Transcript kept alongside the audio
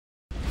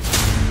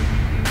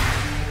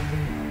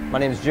My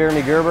name is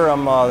Gerber.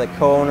 I'm the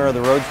co-owner of the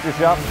Roadster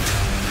Shop.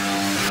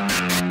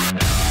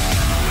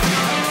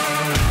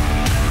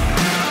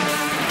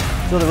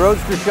 So the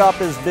Roadster Shop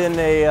has been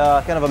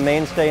a kind of a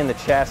mainstay in the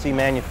chassis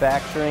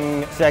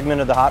manufacturing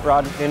segment of the hot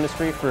rod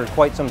industry for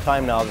quite some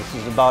time now. This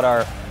is about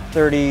our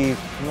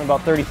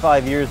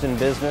 35 years in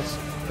business.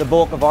 The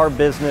bulk of our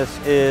business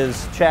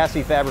is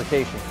chassis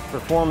fabrication,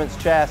 performance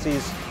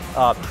chassis,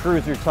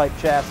 cruiser type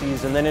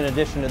chassis, and then in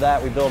addition to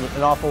that we build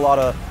an awful lot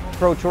of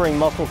pro touring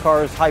muscle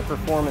cars, high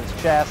performance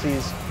chassis,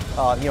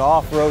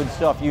 off-road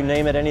stuff, you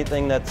name it,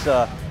 anything that's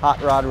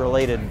hot rod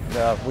related,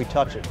 we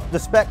touch it. The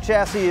SPEC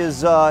chassis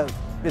is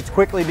it's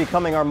quickly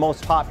becoming our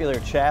most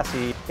popular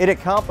chassis. It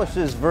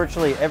accomplishes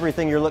virtually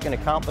everything you're looking to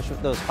accomplish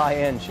with those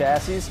high-end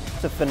chassis.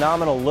 It's a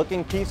phenomenal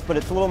looking piece, but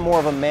it's a little more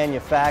of a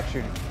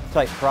manufactured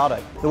type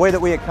product. The way that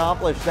we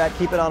accomplish that,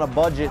 keep it on a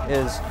budget,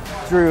 is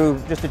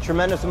through just a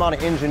tremendous amount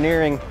of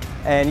engineering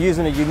and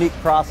using a unique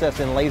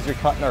process in laser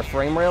cutting our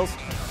frame rails.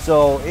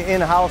 So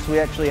in-house we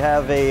actually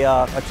have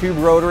a tube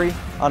rotary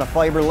on a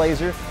fiber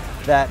laser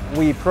that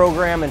we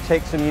program and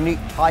take some unique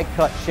high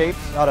cut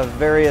shapes out of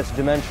various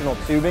dimensional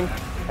tubing,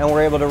 and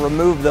we're able to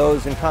remove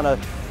those and kind of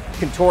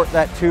contort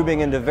that tubing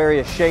into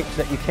various shapes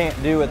that you can't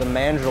do with a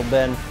mandrel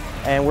bend,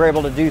 and we're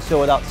able to do so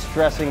without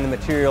stressing the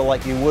material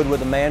like you would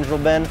with a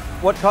mandrel bend.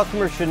 What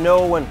customers should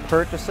know when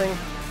purchasing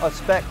a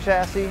SPEC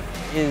chassis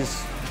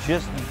is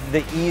just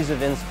the ease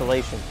of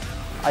installation.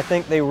 I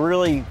think they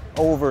really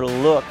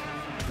overlook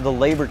the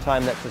labor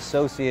time that's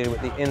associated with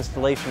the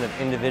installation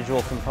of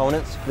individual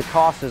components. The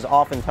cost is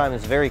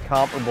oftentimes very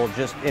comparable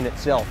just in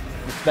itself,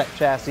 the SPEC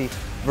chassis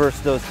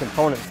versus those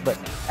components, but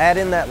add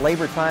in that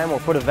labor time or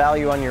put a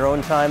value on your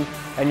own time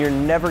and you're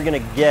never going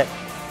to get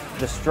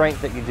the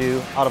strength that you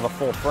do out of a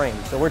full frame.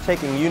 So we're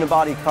taking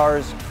unibody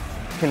cars,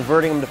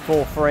 converting them to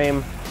full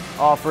frame,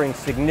 offering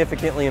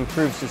significantly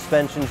improved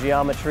suspension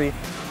geometry,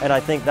 and I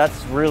think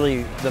that's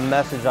really the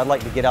message I'd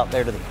like to get out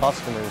there to the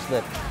customers,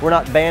 that we're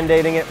not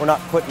band-aiding it, we're not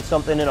putting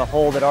something in a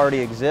hole that already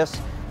exists.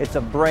 It's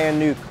a brand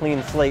new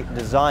clean slate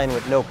design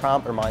with no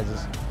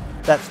compromises.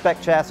 That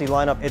SPEC chassis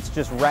lineup, it's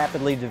just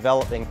rapidly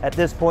developing. At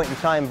this point in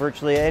time,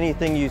 virtually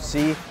anything you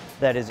see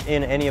that is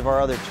in any of our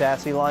other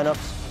chassis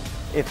lineups,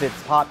 if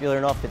it's popular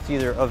enough, it's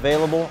either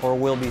available or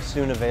will be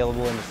soon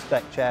available in the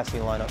SPEC chassis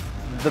lineup.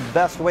 The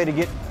best way to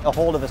get a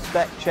hold of a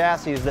SPEC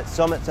chassis is that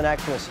Summit's an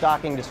actual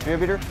stocking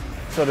distributor.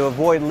 So to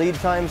avoid lead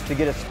times, to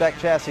get a SPEC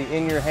chassis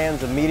in your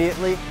hands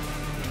immediately,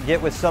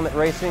 get with Summit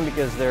Racing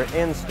because they're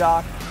in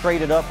stock,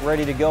 crated up,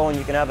 ready to go, and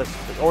you can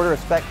order a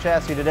SPEC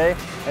chassis today,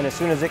 and as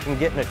soon as it can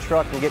get in a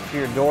truck and get to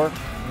your door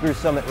through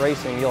Summit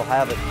Racing, you'll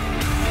have it.